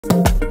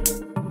That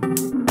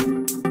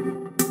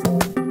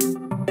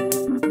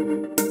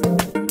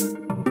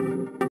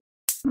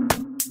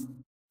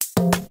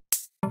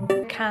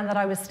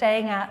I was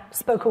staying at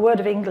spoke a word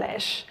of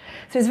English.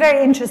 So it was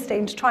very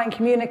interesting to try and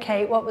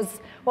communicate what was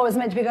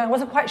meant to be going. I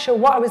wasn't quite sure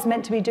what I was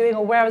meant to be doing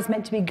or where I was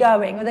meant to be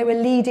going. Or they were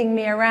leading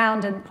me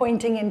around and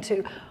pointing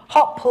into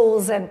hot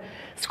pools and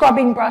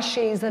scrubbing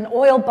brushes and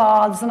oil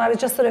baths, and I was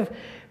just sort of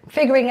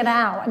figuring it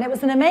out. And it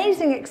was an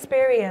amazing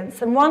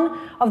experience. And one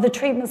of the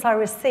treatments I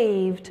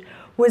received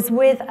was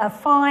with a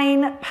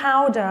fine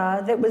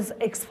powder that was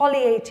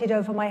exfoliated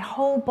over my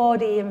whole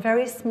body in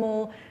very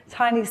small,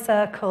 tiny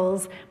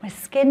circles. My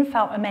skin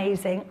felt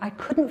amazing. I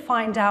couldn't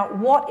find out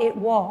what it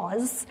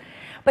was,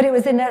 but it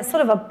was in a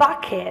sort of a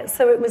bucket,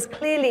 so it was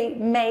clearly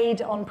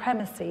made on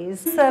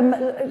premises.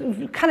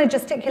 Some kind of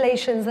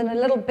gesticulations and a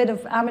little bit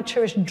of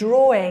amateurish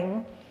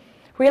drawing,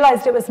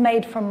 realized it was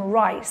made from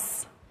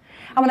rice.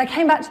 And when I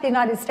came back to the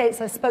United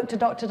States, I spoke to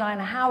Dr.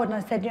 Diana Howard, and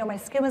I said, you know, my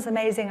skin was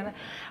amazing, and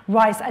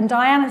rice. And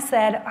Diana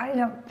said, I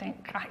don't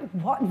think,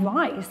 what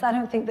rice? I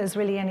don't think there's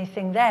really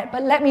anything there,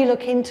 but let me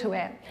look into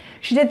it.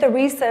 She did the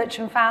research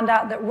and found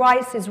out that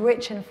rice is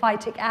rich in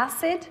phytic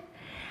acid.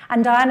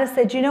 And Diana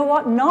said, you know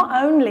what?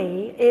 Not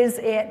only is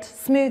it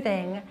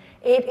smoothing,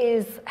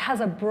 it has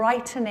a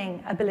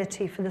brightening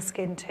ability for the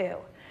skin too.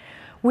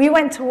 We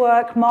went to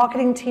work,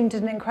 marketing team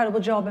did an incredible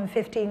job, and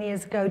 15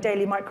 years ago,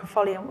 Daily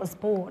Microfoliant was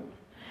born.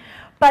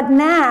 But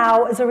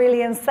now, as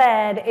Aurelian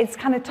said, it's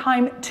kind of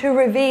time to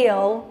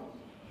reveal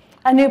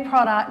a new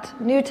product,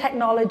 new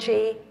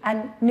technology,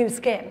 and new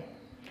skin.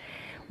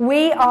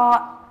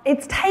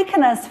 It's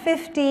taken us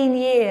 15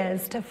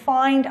 years to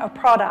find a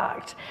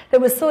product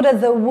that was sort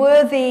of the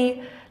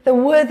worthy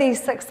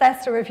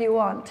successor, if you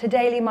want, to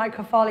Daily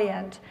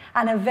Microfoliant,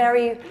 and a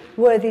very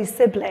worthy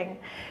sibling.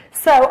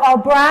 So our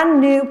brand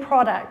new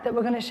product that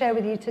we're going to share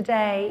with you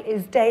today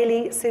is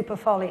Daily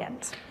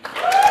Superfoliant.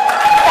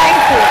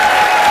 Thank you.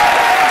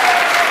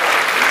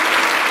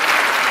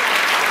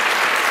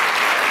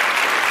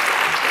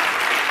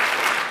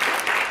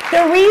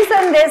 The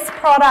reason this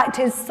product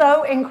is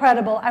so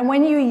incredible, and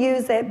when you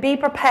use it, be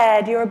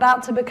prepared, you're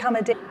about to become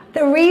addicted.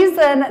 The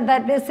reason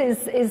that this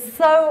is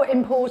so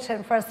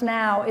important for us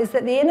now is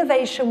that the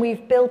innovation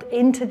we've built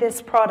into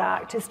this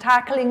product is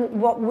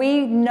tackling what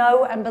we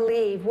know and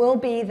believe will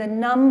be the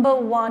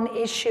 #1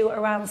 issue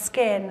around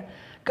skin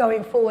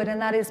going forward,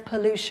 and that is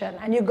pollution.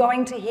 And you're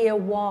going to hear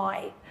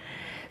why.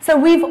 So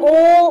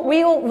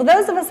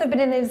those of us who have been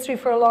in the industry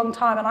for a long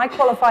time, and I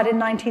qualified in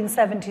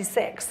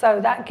 1976, so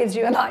that gives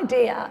you an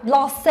idea.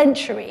 Last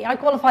century, I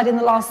qualified in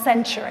the last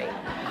century.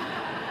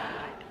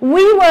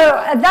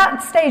 At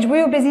that stage,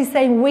 we were busy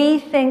saying we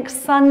think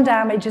sun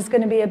damage is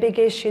going to be a big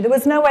issue. There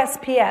was no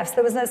SPFs,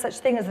 there was no such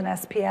thing as an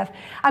SPF.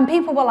 And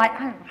people were like,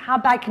 oh, how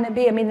bad can it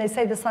be? I mean, they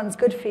say the sun's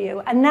good for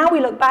you. And now we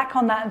look back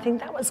on that and think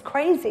that was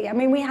crazy. I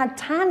mean, we had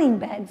tanning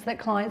beds that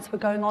clients were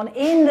going on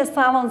in the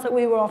salons that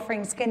we were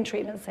offering skin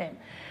treatments in.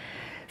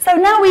 So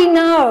now we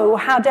know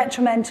how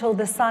detrimental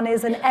the sun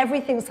is, and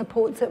everything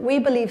supports it. We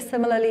believe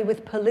similarly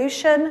with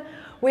pollution.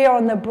 We are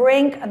on the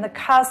brink and the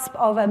cusp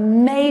of a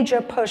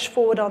major push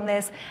forward on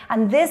this,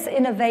 and this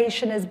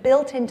innovation is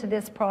built into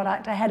this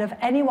product ahead of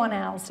anyone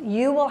else.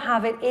 You will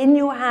have it in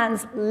your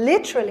hands,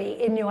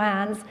 literally in your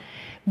hands,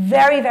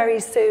 very, very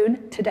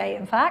soon, today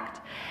in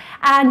fact,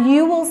 and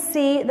you will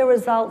see the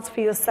results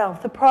for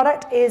yourself. The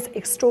product is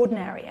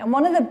extraordinary, and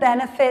one of the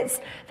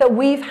benefits that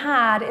we've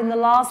had in the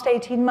last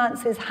 18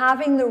 months is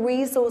having the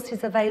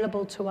resources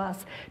available to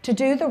us to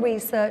do the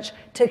research,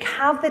 to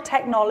have the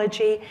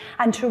technology,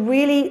 and to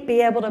really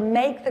be able to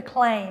make the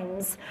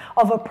claims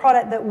of a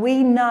product that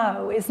we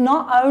know is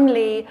not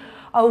only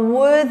a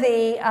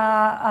worthy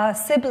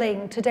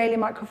sibling to Daily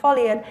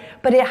Microfoliant,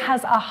 but it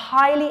has a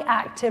highly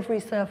active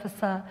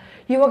resurfacer.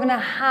 You are going to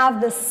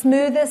have the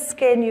smoothest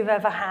skin you've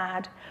ever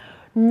had,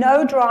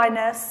 no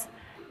dryness.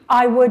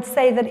 I would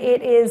say that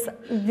it is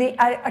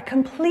a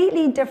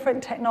completely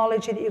different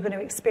technology that you're going to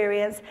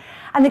experience.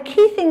 And the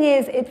key thing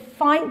is it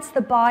fights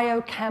the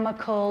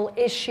biochemical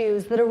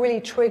issues that are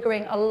really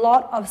triggering a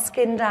lot of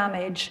skin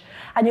damage.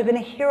 And you're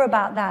going to hear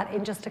about that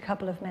in just a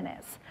couple of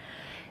minutes.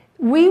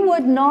 We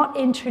would not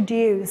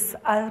introduce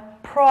a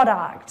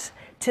product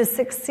to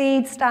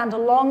succeed, stand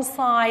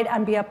alongside,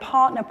 and be a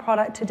partner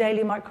product to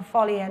Daily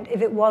Microfoliant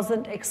if it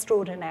wasn't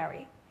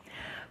extraordinary.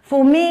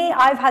 For me,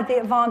 I've had the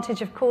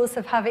advantage, of course,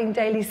 of having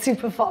Daily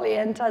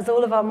Superfoliant, as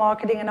all of our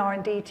marketing and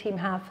R&D team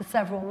have, for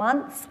several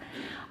months.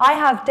 I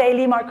have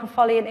Daily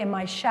Microfoliant in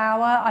my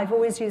shower. I've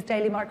always used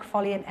Daily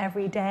Microfoliant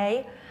every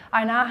day.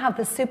 I now have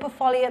the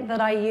Superfoliant that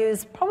I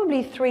use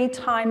probably 3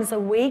 times a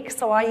week,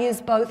 so I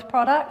use both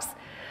products,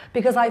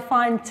 because I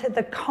find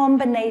the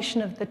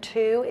combination of the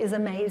two is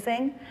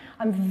amazing.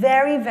 I'm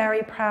very,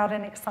 very proud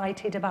and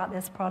excited about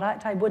this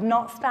product. I would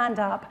not stand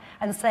up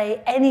and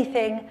say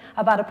anything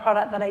about a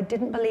product that I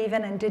didn't believe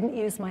in and didn't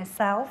use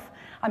myself.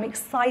 I'm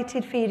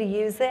excited for you to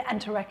use it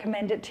and to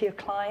recommend it to your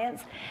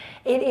clients.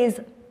 It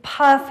is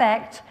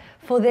perfect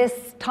for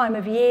this time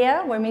of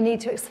year when we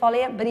need to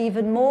exfoliate, but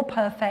even more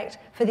perfect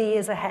for the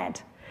years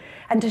ahead.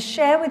 and to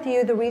share with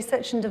you the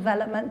research and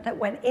development that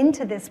went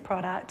into this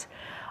product.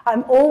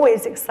 I'm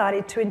always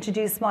excited to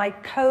introduce my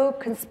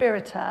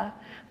co-conspirator,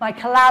 my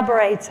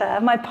collaborator,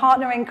 my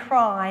partner in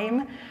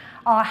crime,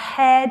 our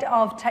head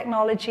of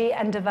technology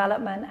and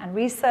development and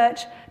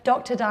research,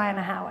 Dr.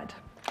 Diana Howard.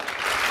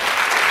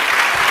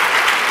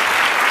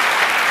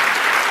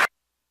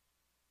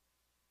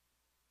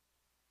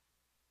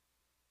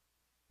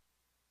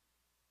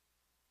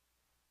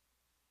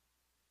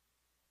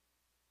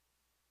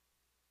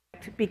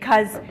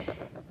 Because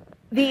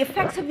the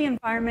effects of the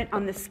environment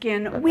on the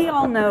skin, we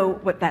all know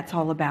what that's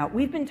all about.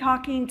 We've been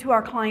talking to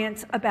our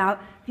clients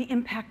about the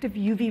impact of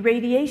UV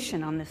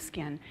radiation on the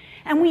skin.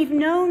 And we've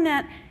known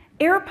that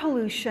air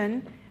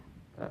pollution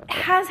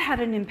has had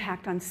an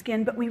impact on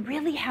skin, but we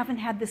really haven't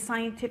had the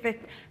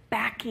scientific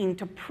backing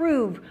to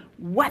prove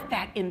what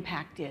that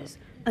impact is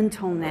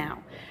until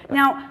now.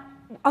 Now,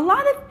 a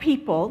lot of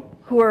people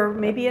who are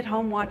maybe at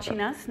home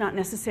watching us, not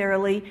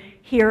necessarily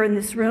here in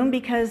this room,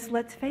 because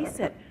let's face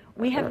it,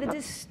 we have the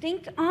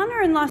distinct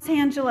honor in Los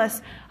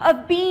Angeles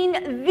of being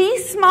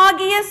the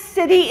smoggiest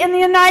city in the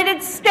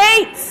United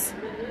States.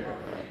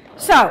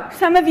 So,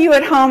 some of you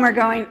at home are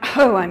going,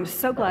 oh, I'm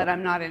so glad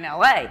I'm not in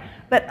LA.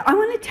 But I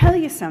want to tell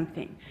you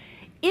something.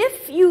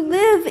 If you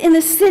live in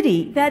a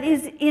city that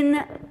is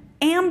in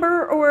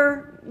amber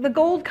or the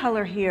gold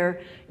color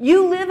here,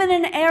 you live in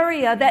an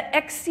area that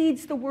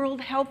exceeds the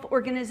World Health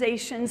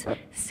Organization's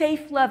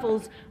safe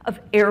levels of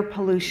air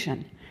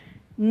pollution.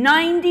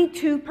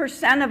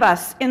 92% of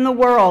us in the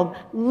world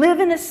live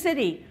in a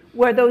city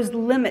where those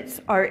limits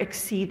are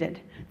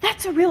exceeded.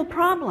 That's a real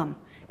problem.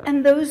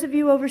 And those of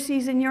you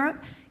overseas in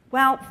Europe,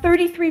 well,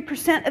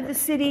 33% of the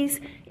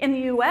cities in the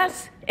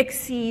US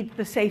exceed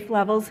the safe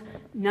levels.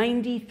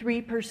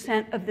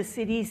 93% of the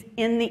cities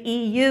in the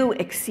EU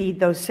exceed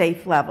those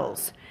safe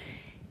levels.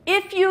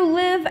 If you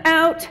live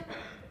out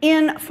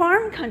in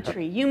farm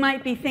country, you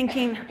might be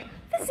thinking,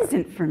 this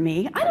isn't for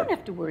me. I don't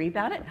have to worry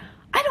about it.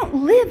 I don't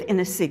live in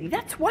a city.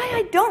 That's why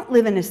I don't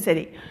live in a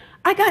city.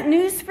 I got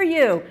news for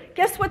you.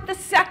 Guess what the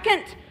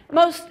second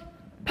most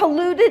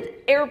polluted,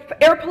 air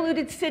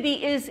polluted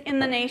city is in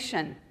the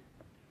nation?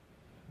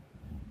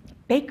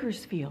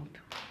 Bakersfield.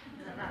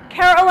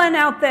 Carolyn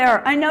out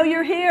there, I know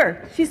you're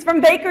here. She's from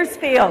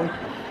Bakersfield.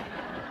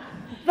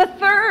 The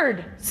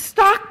third,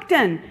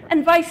 Stockton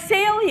and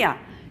Visalia.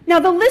 Now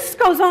the list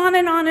goes on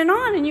and on and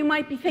on, and you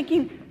might be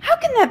thinking, how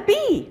can that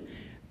be?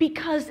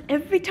 Because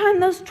every time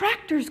those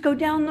tractors go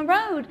down the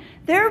road,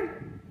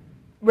 they're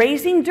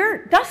raising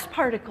dirt, dust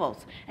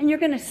particles. And you're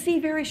going to see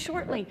very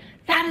shortly,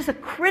 that is a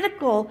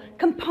critical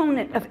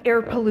component of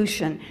air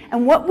pollution.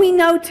 And what we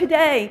know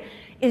today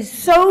is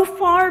so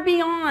far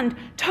beyond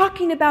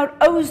talking about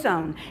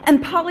ozone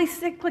and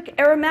polycyclic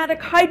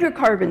aromatic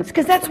hydrocarbons,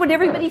 because that's what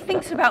everybody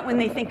thinks about when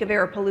they think of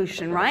air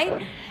pollution,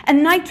 right?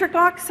 And nitric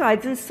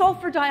oxides and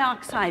sulfur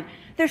dioxide.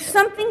 There's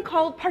something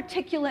called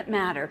particulate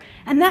matter,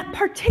 and that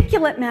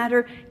particulate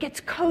matter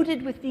gets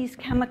coated with these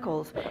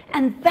chemicals,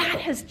 and that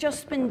has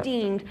just been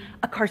deemed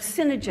a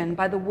carcinogen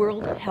by the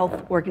World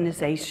Health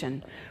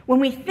Organization.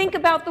 When we think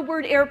about the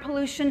word air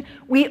pollution,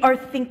 we are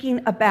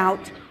thinking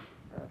about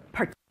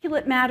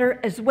particulate matter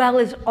as well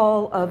as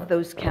all of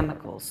those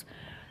chemicals.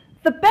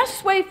 The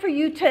best way for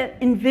you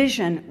to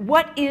envision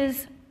what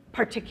is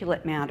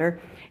particulate matter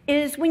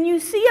is when you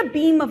see a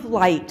beam of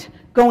light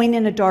going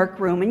in a dark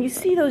room and you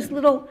see those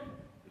little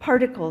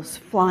particles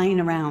flying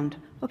around,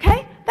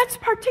 okay? That's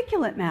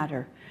particulate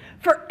matter.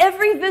 For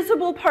every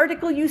visible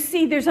particle you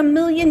see, there's a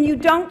million you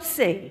don't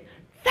see.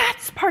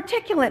 That's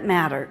particulate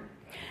matter.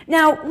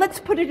 Now, let's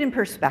put it in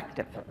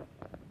perspective.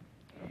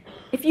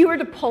 If you were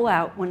to pull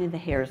out one of the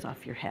hairs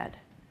off your head,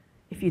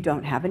 if you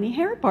don't have any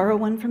hair, borrow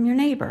one from your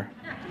neighbor.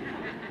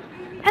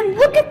 And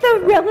look at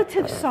the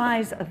relative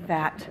size of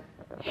that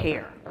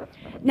hair.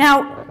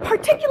 Now,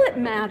 particulate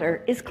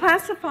matter is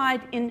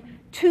classified in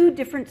two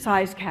different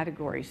size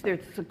categories.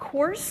 There's the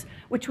coarse,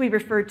 which we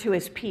refer to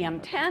as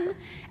PM10,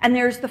 and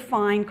there's the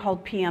fine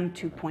called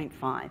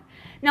PM2.5.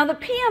 Now the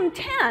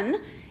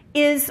PM10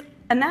 is,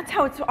 and that's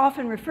how it's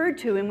often referred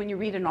to, and when you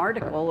read an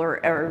article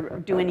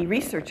or do any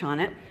research on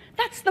it,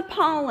 that's the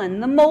pollen,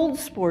 the mold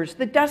spores,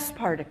 the dust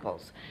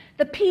particles.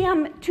 The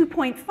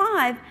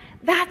PM2.5,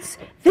 that's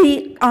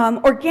the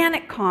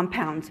organic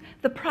compounds,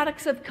 the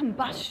products of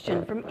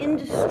combustion from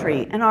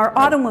industry and our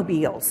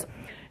automobiles.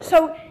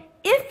 So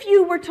if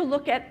you were to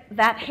look at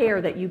that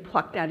hair that you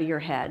plucked out of your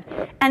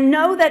head and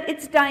know that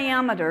its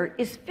diameter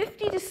is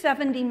 50 to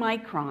 70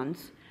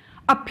 microns,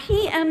 a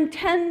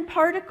PM10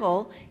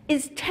 particle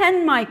is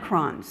 10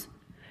 microns.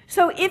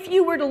 So if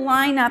you were to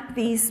line up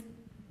these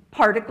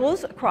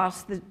particles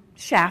across the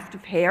shaft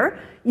of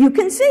hair, you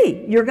can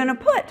see you're going to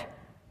put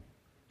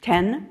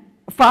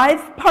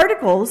 5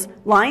 particles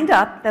lined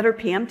up that are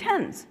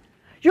PM10s.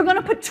 You're going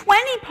to put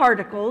 20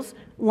 particles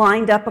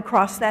lined up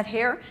across that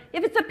hair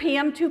if it's a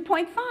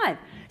PM2.5.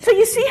 So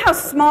you see how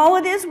small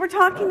it is we're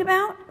talking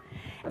about?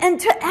 And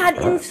to add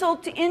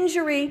insult to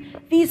injury,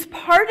 these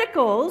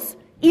particles,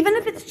 even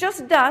if it's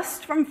just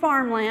dust from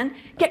farmland,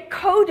 get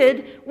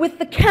coated with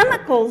the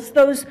chemicals,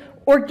 those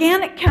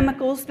organic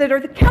chemicals that are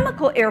the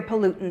chemical air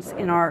pollutants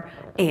in our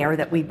air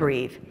that we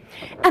breathe.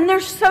 And they're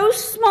so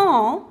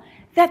small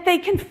that they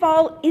can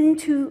fall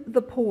into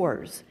the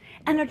pores.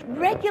 And a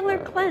regular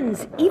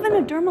cleanse, even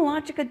a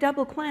Dermalogica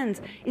double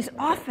cleanse, is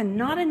often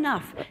not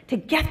enough to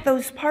get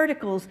those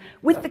particles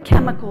with the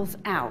chemicals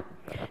out.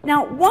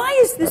 Now, why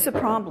is this a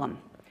problem?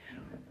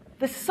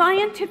 The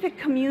scientific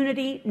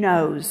community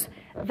knows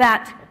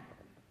that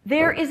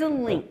there is a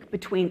link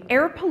between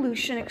air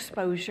pollution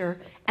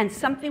exposure and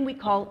something we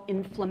call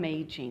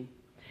inflammaging.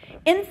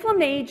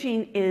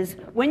 Inflammaging is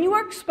when you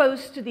are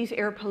exposed to these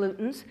air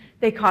pollutants,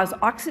 they cause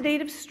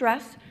oxidative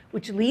stress,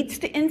 which leads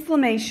to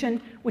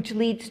inflammation, which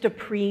leads to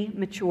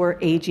premature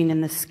aging in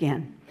the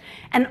skin.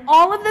 And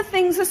all of the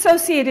things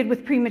associated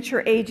with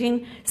premature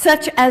aging,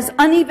 such as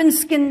uneven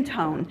skin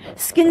tone,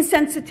 skin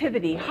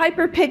sensitivity,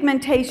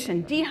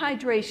 hyperpigmentation,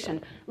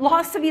 dehydration,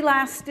 loss of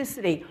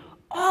elasticity,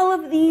 all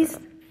of these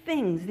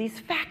things, these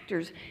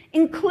factors,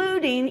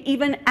 including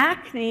even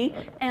acne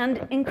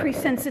and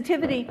increased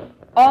sensitivity,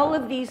 all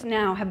of these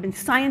now have been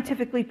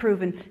scientifically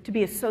proven to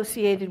be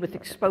associated with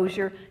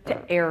exposure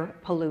to air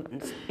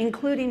pollutants,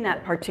 including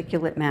that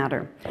particulate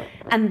matter.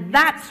 And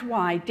that's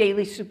why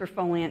Daily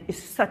Superfoliant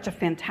is such a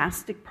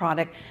fantastic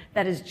product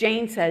that, as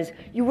Jane says,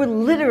 you will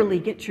literally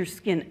get your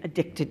skin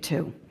addicted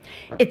to.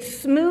 It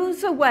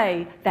smooths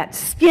away that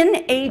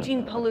skin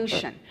aging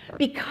pollution.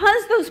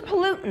 Because those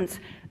pollutants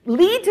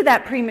lead to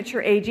that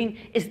premature aging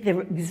is the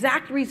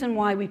exact reason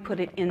why we put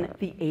it in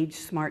the Age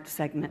Smart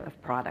segment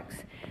of products.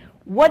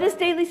 What is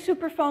Daily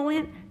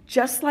Superfoliant?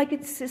 Just like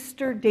its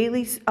sister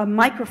Daily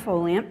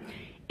Microfoliant,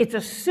 it's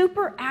a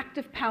super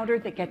active powder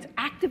that gets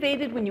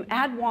activated when you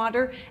add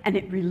water, and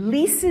it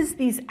releases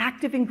these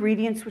active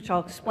ingredients, which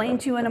I'll explain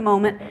to you in a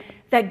moment,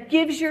 that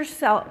gives your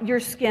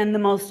skin the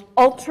most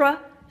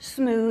ultra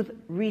smooth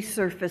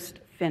resurfaced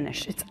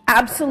finish. It's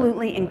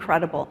absolutely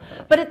incredible.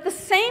 But at the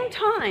same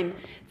time,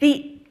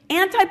 the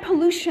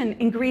anti-pollution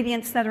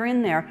ingredients that are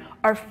in there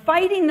are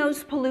fighting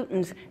those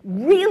pollutants,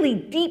 really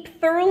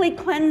deep, thoroughly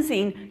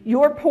cleansing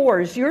your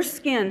pores, your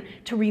skin,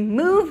 to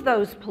remove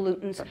those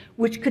pollutants,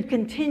 which could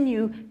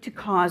continue to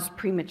cause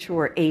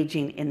premature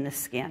aging in the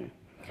skin.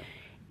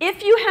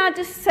 If you had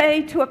to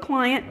say to a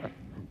client,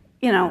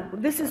 you know,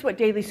 this is what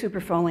Daily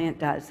Superfoliant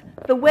does,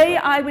 the way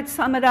I would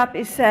sum it up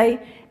is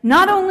say,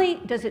 not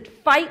only does it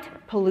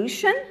fight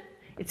pollution,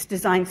 it's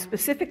designed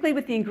specifically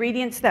with the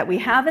ingredients that we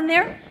have in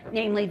there,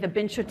 namely the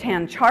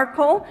binchotan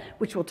charcoal,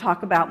 which we'll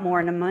talk about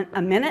more in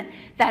a minute,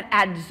 that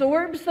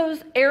absorbs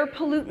those air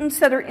pollutants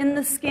that are in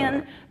the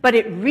skin, but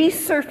it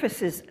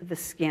resurfaces the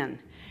skin.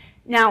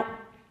 Now,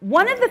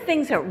 one of the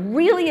things that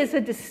really is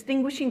a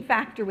distinguishing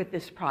factor with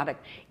this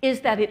product is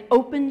that it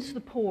opens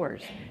the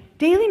pores.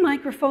 Daily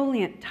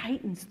Microfoliant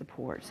tightens the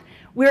pores.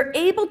 We're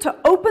able to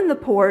open the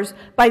pores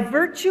by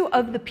virtue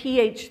of the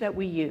pH that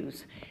we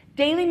use.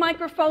 Daily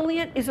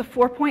Microfoliant is a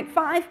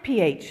 4.5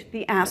 pH,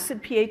 the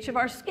acid pH of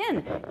our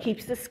skin.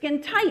 Keeps the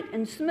skin tight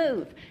and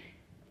smooth.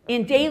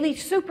 In Daily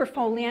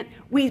Superfoliant,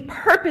 we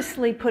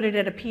purposely put it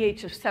at a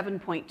pH of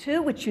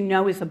 7.2, which you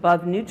know is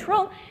above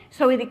neutral,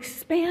 so it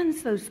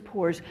expands those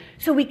pores,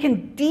 so we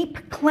can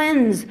deep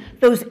cleanse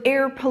those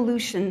air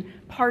pollution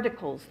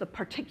particles, the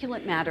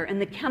particulate matter,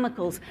 and the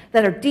chemicals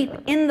that are deep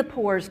in the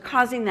pores,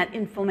 causing that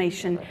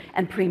inflammation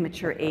and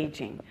premature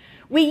aging.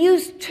 We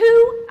use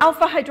 2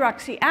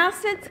 alpha-hydroxy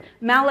acids,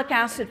 malic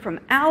acid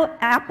from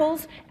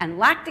apples, and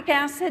lactic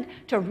acid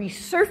to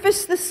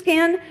resurface the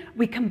skin.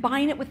 We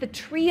combine it with a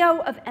trio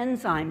of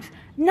enzymes,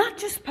 not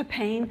just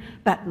papain,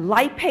 but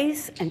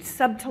lipase and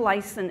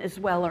subtilisin as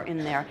well are in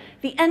there.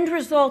 The end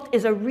result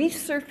is a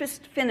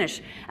resurfaced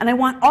finish. And I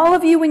want all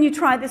of you, when you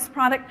try this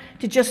product,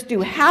 to just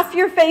do half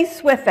your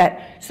face with it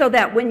so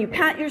that when you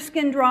pat your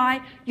skin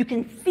dry, you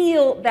can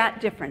feel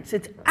that difference.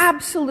 It's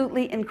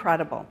absolutely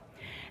incredible.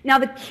 Now,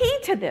 the key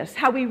to this,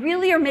 how we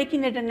really are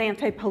making it an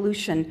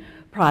anti-pollution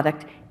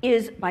product,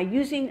 is by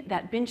using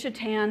that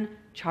binchotan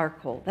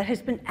charcoal that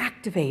has been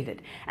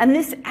activated. And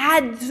this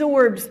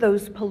adsorbs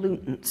those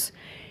pollutants.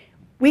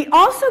 We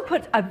also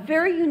put a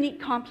very unique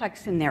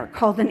complex in there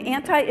called an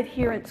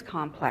anti-adherence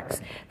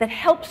complex that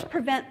helps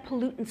prevent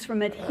pollutants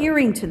from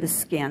adhering to the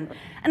skin.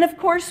 And of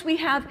course, we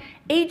have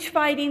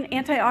age-fighting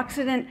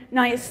antioxidant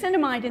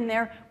niacinamide in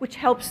there, which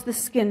helps the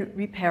skin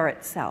repair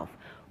itself.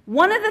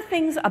 One of the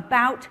things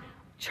about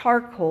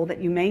charcoal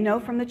that you may know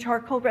from the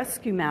Charcoal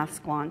Rescue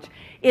Mask launch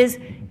is,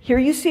 here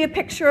you see a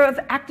picture of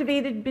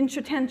activated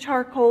binchotan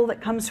charcoal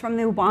that comes from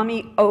the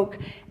Ubami oak,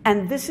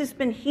 and this has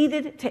been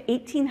heated to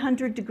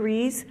 1800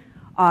 degrees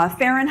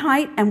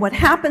Fahrenheit, and what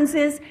happens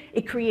is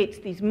it creates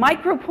these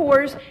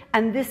micropores,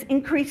 and this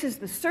increases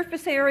the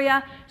surface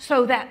area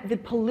so that the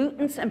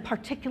pollutants and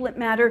particulate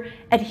matter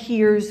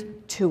adheres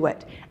to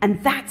it.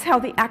 And that's how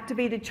the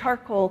activated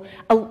charcoal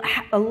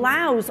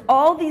allows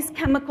all these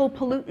chemical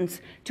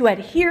pollutants to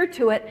adhere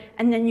to it,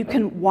 and then you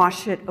can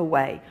wash it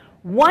away.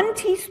 1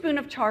 teaspoon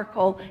of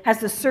charcoal has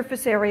the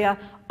surface area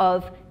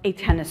of a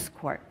tennis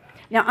court.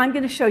 Now I'm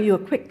going to show you a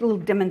quick little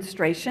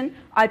demonstration.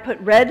 I put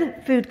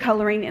red food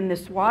coloring in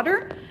this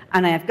water,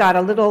 and I've got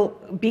a little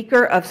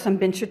beaker of some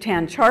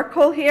Binchotan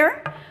charcoal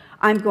here.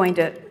 I'm going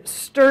to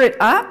stir it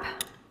up,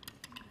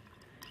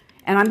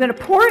 and I'm going to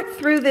pour it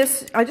through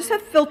this. I just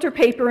have filter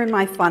paper in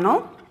my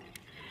funnel.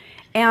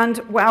 And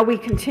while we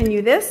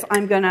continue this,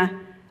 I'm going to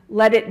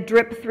let it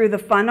drip through the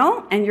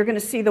funnel, and you're going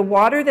to see the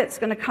water that's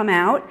going to come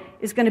out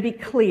is going to be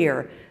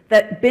clear.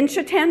 That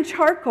Binchotan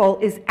charcoal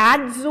is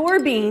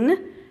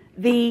adsorbing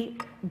the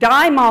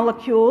dye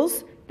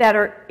molecules that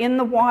are in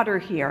the water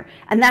here.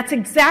 And that's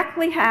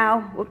exactly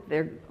how, whoop,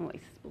 there, oh, I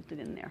spilled it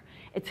in there.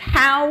 It's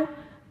how,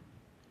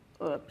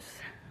 oops,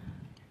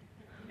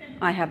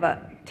 I have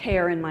a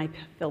tear in my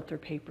filter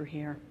paper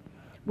here.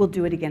 We'll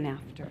do it again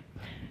after.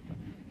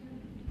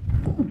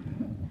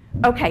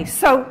 Okay,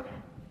 so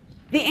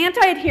the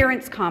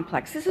anti-adherence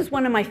complex. This is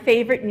one of my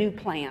favorite new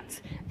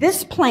plants.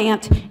 This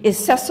plant is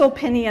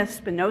Sesalpinia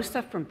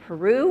spinosa from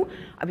Peru.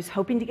 I was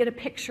hoping to get a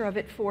picture of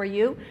it for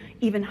you.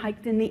 Even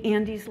hiked in the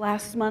Andes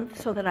last month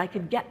so that I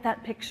could get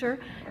that picture.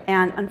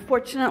 And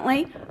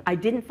unfortunately, I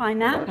didn't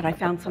find that, but I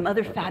found some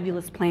other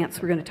fabulous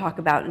plants we're going to talk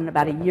about in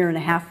about a year and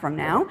a half from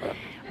now.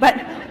 But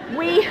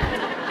we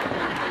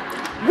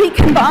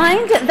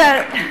combined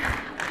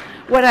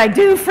what I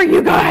do for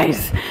you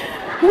guys.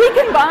 We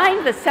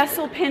combined the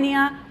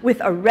Sesalpinia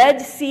with a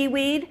red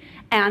seaweed,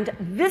 and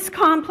this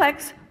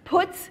complex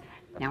puts,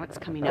 now it's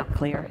coming out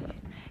clear,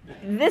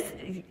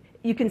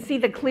 you can see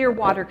the clear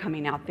water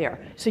coming out there.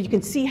 So you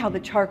can see how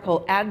the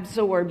charcoal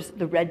absorbs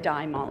the red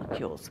dye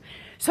molecules.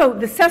 So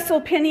the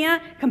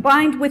Sesalpinia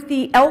combined with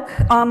the elk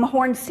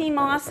horn sea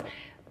moss,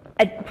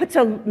 it puts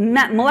a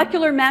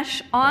molecular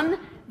mesh on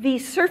the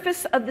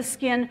surface of the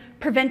skin,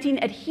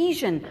 preventing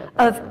adhesion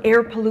of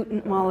air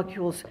pollutant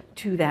molecules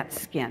to that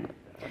skin.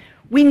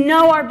 We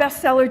know our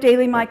bestseller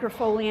daily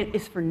microfoliant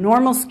is for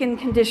normal skin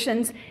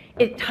conditions.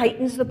 It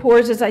tightens the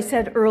pores, as I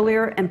said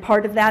earlier, and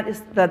part of that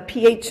is the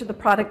pH of the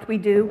product we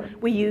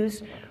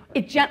use.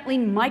 It gently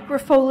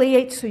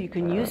microfoliates so you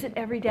can use it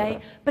every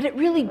day, but it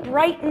really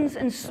brightens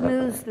and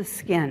smooths the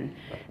skin.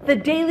 The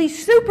daily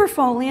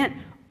Superfoliant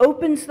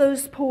opens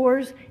those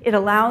pores. It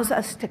allows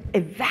us to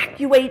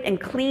evacuate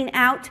and clean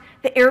out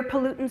the air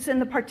pollutants in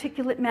the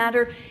particulate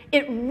matter.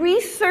 It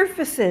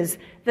resurfaces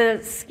the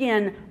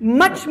skin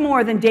much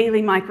more than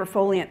daily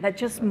microfoliant that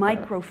just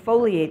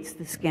microfoliates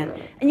the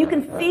skin. And you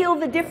can feel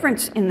the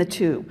difference in the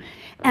two.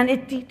 And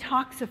it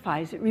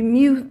detoxifies, it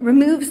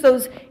removes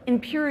those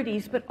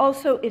impurities, but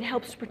also it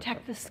helps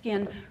protect the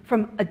skin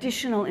from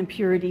additional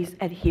impurities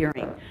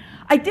adhering.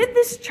 I did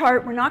this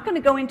chart. We're not going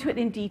to go into it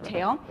in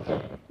detail.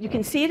 You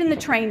can see it in the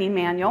training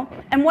manual.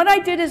 And what I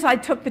did is I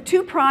took the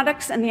two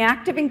products and the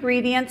active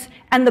ingredients,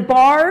 and the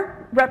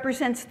bar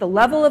represents the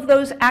level of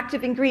those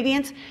active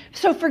ingredients.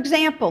 So for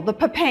example, the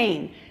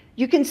papain.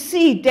 You can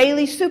see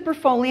daily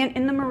Superfoliant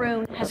in the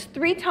maroon has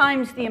 3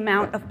 times the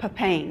amount of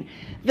papain.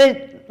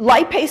 The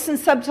lipase and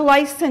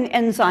subtolysine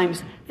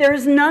enzymes, there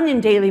is none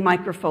in daily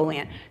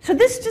microfoliant. So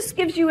this just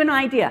gives you an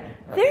idea.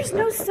 There's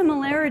no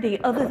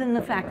similarity other than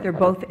the fact they're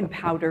both in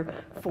powder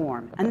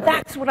form. And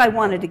that's what I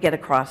wanted to get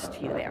across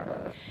to you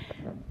there.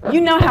 You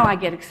know how I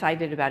get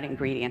excited about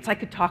ingredients. I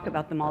could talk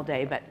about them all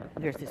day, but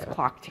there's this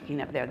clock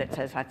ticking up there that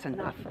says that's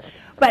enough.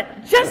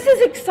 But just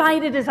as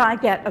excited as I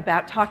get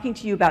about talking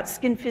to you about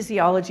skin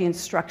physiology and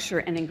structure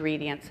and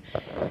ingredients,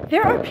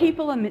 there are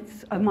people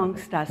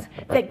amongst us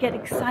that get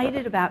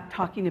excited about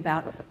talking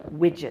about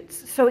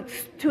widgets. So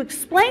to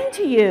explain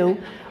to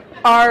you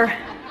our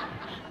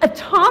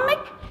atomic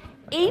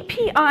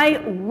API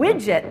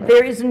widget,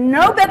 there is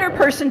no better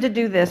person to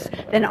do this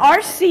than our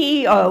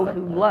CEO,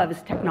 who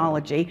loves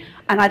technology,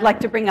 and I'd like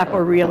to bring up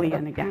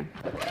Aurelian again.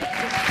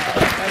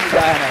 Thank you,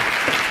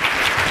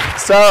 Diana.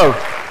 So,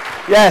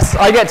 yes,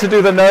 I get to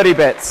do the nerdy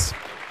bits.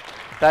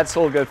 That's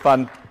all good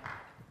fun.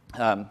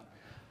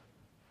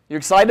 You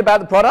excited about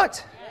the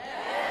product?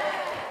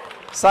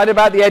 Yes. Excited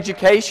about the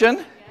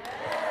education?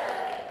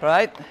 Yes.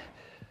 Right?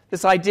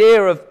 This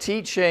idea of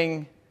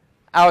teaching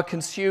our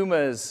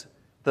consumers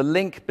the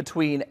link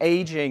between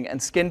aging and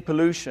skin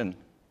pollution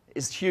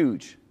is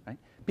huge. Right?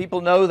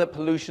 People know that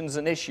pollution's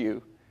an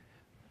issue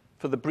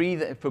for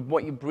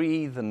what you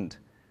breathe, and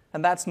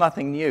that's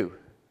nothing new.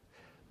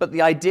 But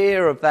the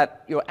idea of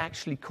that you're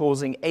actually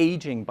causing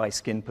aging by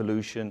skin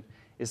pollution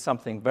is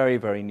something very,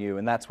 very new,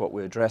 and that's what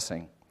we're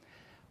addressing.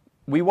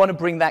 We want to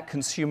bring that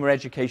consumer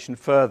education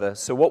further,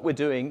 so what we're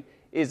doing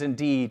is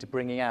indeed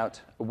bringing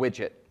out a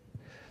widget.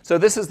 So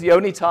this is the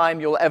only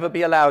time you'll ever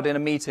be allowed in a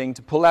meeting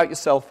to pull out your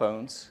cell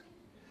phones,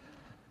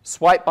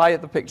 swipe by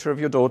at the picture of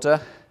your daughter,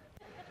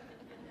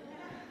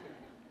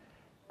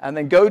 and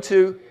then go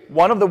to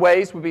one of the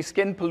ways would be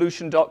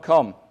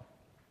skinpollution.com.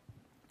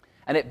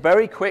 And it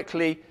very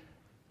quickly,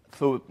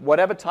 for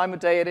whatever time of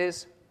day it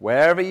is,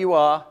 wherever you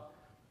are,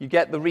 you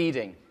get the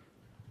reading,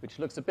 which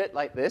looks a bit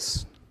like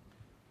this.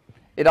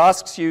 It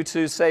asks you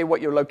to say what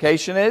your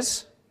location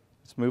is.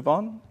 Let's move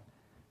on.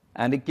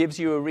 And it gives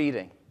you a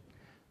reading.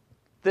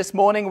 This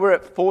morning we're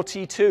at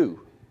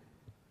 42.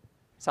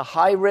 It's a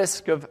high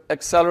risk of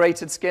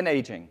accelerated skin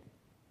aging.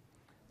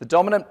 The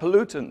dominant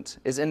pollutant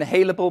is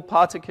inhalable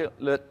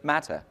particulate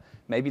matter.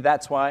 Maybe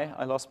that's why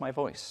I lost my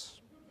voice.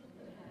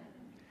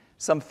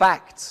 Some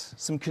facts,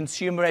 some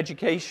consumer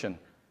education.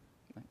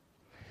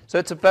 So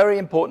it's a very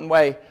important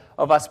way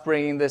of us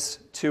bringing this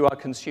to our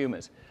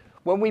consumers.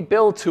 When we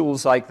build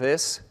tools like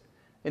this,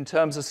 in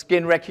terms of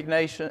skin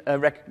recommendations,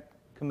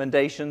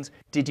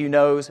 did you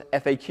knows,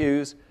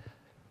 FAQs,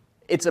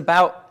 it's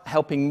about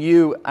helping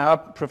you, our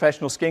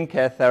professional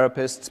skincare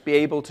therapists, be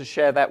able to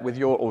share that with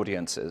your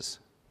audiences.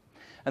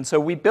 And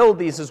so we build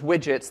these as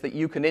widgets that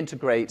you can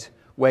integrate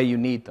where you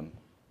need them.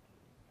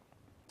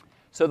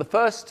 So the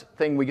first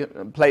thing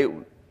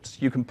you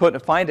can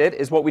find it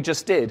is what we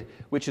just did,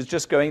 which is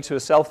just going to a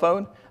cell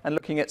phone and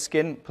looking at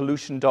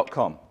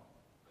skinpollution.com.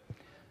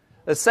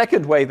 The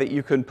second way that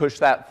you can push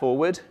that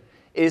forward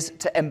is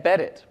to embed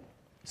it.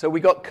 So we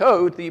got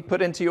code that you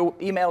put into your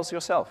emails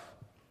yourself.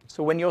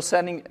 So when you're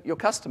sending your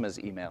customers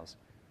emails,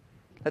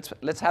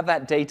 let's have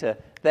that data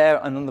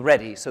there and on the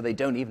ready so they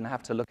don't even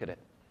have to look at it.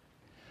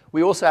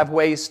 We also have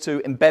ways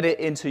to embed it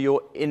into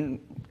your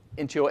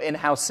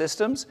in-house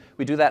systems.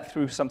 We do that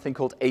through something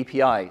called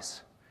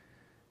APIs.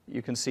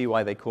 You can see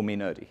why they call me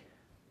nerdy.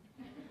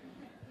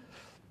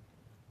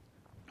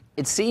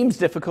 It seems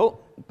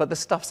difficult, but the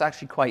stuff's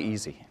actually quite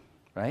easy,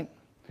 right?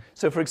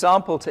 So for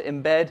example, to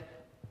embed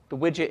the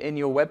widget in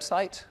your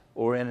website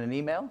or in an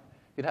email,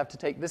 you'd have to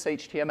take this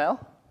HTML,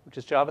 which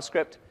is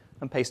JavaScript,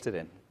 and paste it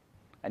in.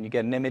 And you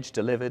get an image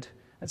delivered.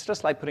 It's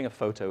just like putting a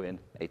photo in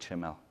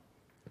HTML.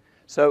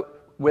 So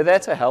we're there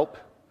to help.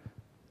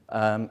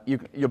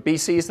 Your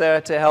BC is there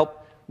to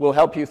help. We'll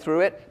help you through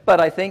it. But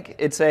I think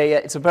it's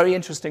a very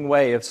interesting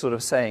way of sort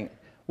of saying,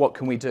 what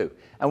can we do?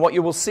 And what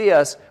you will see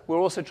us, we're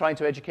also trying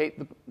to educate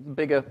the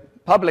bigger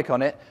public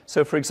on it.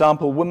 So for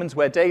example, Women's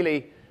Wear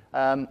Daily,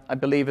 I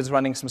believe, is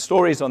running some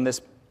stories on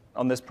this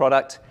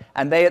product.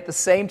 And they, at the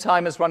same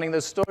time as running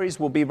those stories,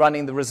 will be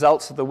running the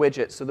results of the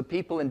widget. So the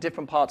people in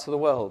different parts of the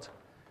world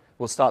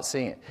will start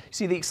seeing it.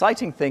 See, the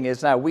exciting thing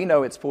is now we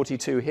know it's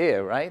 42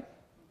 here, right?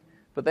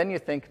 But then you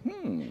think,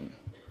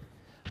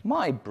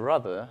 my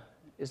brother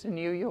is in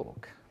New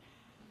York.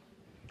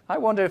 I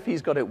wonder if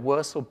he's got it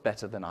worse or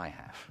better than I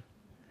have.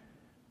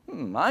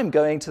 I'm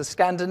going to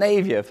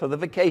Scandinavia for the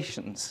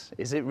vacations.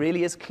 Is it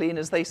really as clean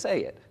as they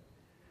say it?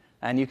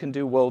 And you can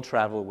do world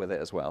travel with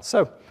it as well.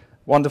 So,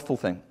 wonderful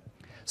thing.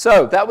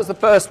 So, that was the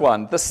first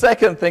one. The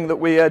second thing that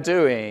we are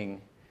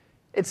doing,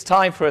 it's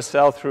time for a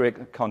sell-through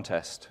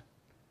contest.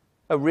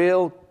 A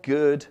real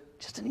good,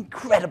 just an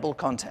incredible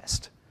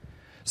contest.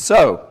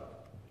 So,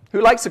 who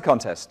likes a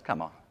contest?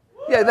 Come on.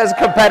 Yeah, there's a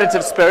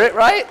competitive spirit,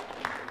 right?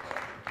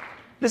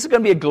 This is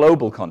going to be a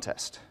global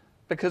contest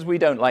because we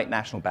don't like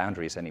national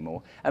boundaries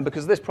anymore, and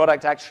because this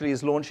product actually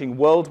is launching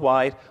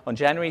worldwide on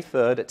January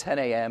 3rd at 10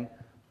 a.m.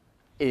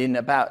 in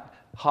about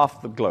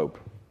half the globe.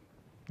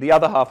 The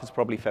other half is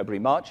probably February,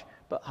 March,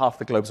 but half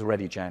the globe's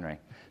already January.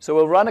 So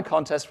we'll run a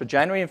contest for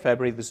January and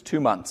February. There's 2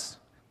 months.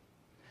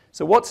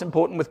 So what's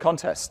important with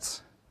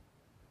contests?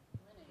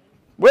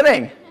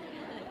 Winning.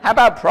 How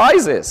about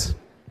prizes?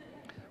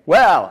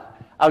 Well,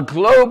 our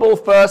global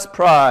first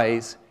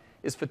prize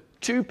is for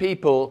 2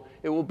 people.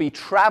 It will be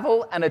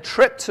travel and a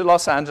trip to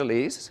Los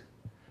Angeles.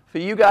 For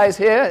you guys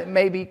here, it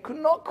may be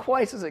not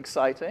quite as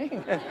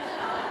exciting.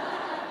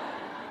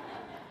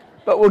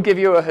 But we'll give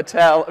you a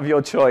hotel of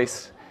your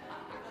choice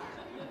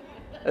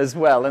as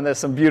well. And there's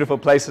some beautiful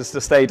places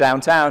to stay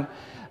downtown.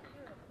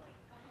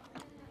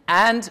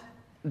 And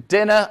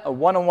dinner, a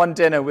one-on-one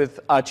dinner with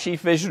our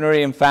chief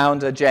visionary and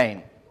founder,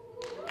 Jane.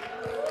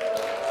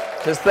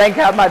 Just think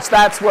how much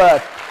that's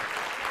worth.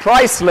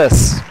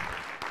 Priceless.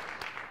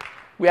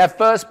 We have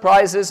first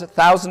prizes,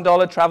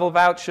 $1,000 travel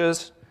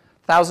vouchers,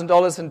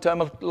 $1,000 in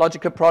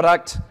Dermalogica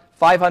product,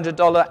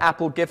 $500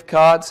 Apple gift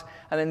cards,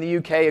 and in the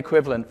UK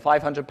equivalent,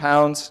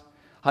 £500,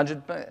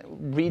 100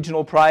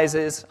 regional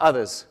prizes,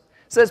 others.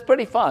 So it's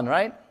pretty fun,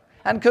 right?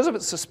 And because of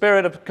it's the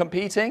spirit of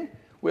competing,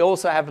 we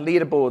also have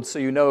leaderboards so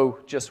you know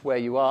just where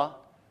you are.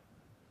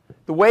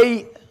 The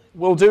way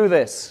we'll do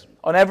this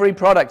on every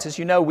product, as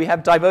you know, we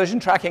have diversion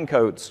tracking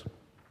codes.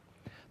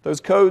 Those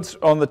codes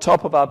are on the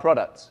top of our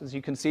products, as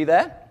you can see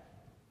there.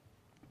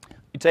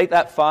 You take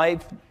that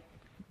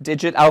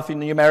 5-digit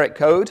alphanumeric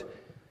code,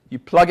 you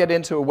plug it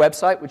into a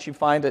website, which you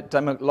find at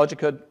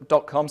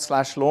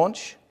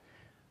dermalogica.com/launch.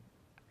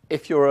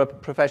 If you're a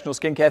professional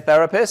skincare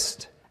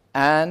therapist,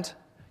 and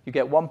you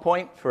get 1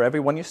 point for every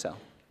one you sell.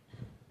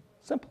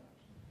 Simple.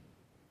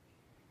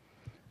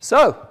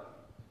 So,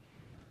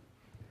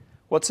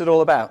 what's it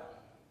all about?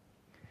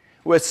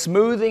 We're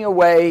smoothing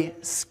away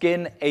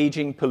skin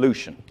aging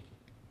pollution.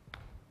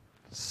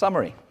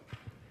 Summary.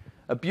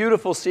 A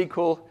beautiful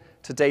sequel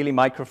to Daily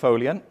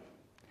Microfoliant.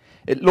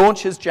 It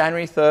launches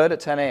January 3rd at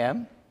 10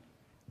 a.m.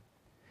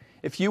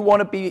 If you want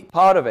to be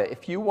part of it,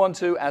 if you want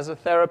to, as a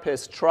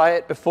therapist, try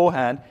it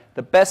beforehand,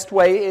 the best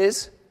way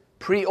is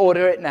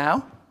pre-order it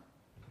now.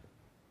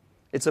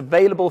 It's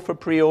available for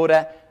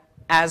pre-order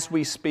as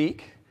we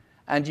speak,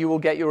 and you will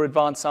get your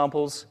advanced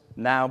samples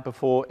now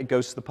before it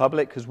goes to the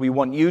public, because we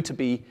want you to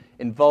be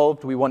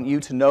involved. We want you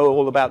to know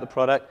all about the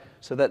product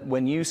so that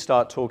when you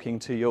start talking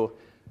to your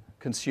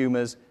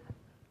consumers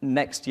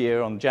next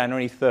year on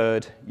January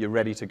 3rd, you're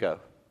ready to go.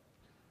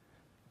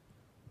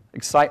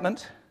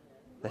 Excitement?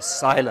 There's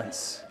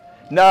silence.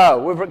 No,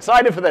 we're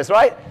excited for this,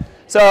 right?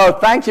 So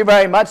thank you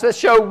very much. Let's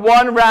show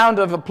one round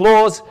of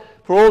applause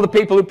for all the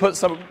people who put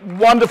some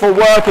wonderful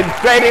work in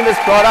creating this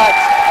product.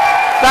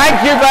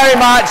 Thank you very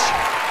much,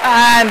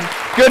 and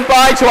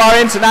goodbye to our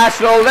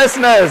international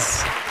listeners.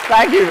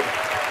 Thank you.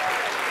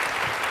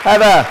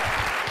 Heather.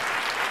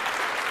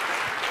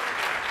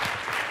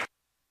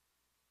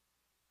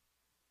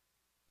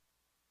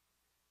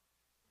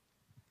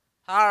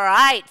 All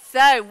right,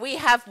 so we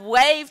have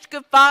waved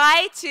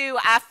goodbye to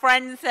our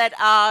friends that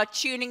are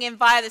tuning in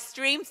via the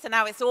stream, so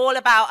now it's all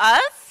about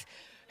us.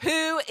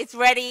 Who is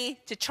ready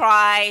to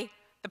try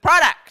the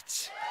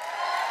product?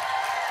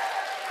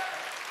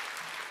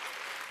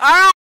 All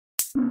right.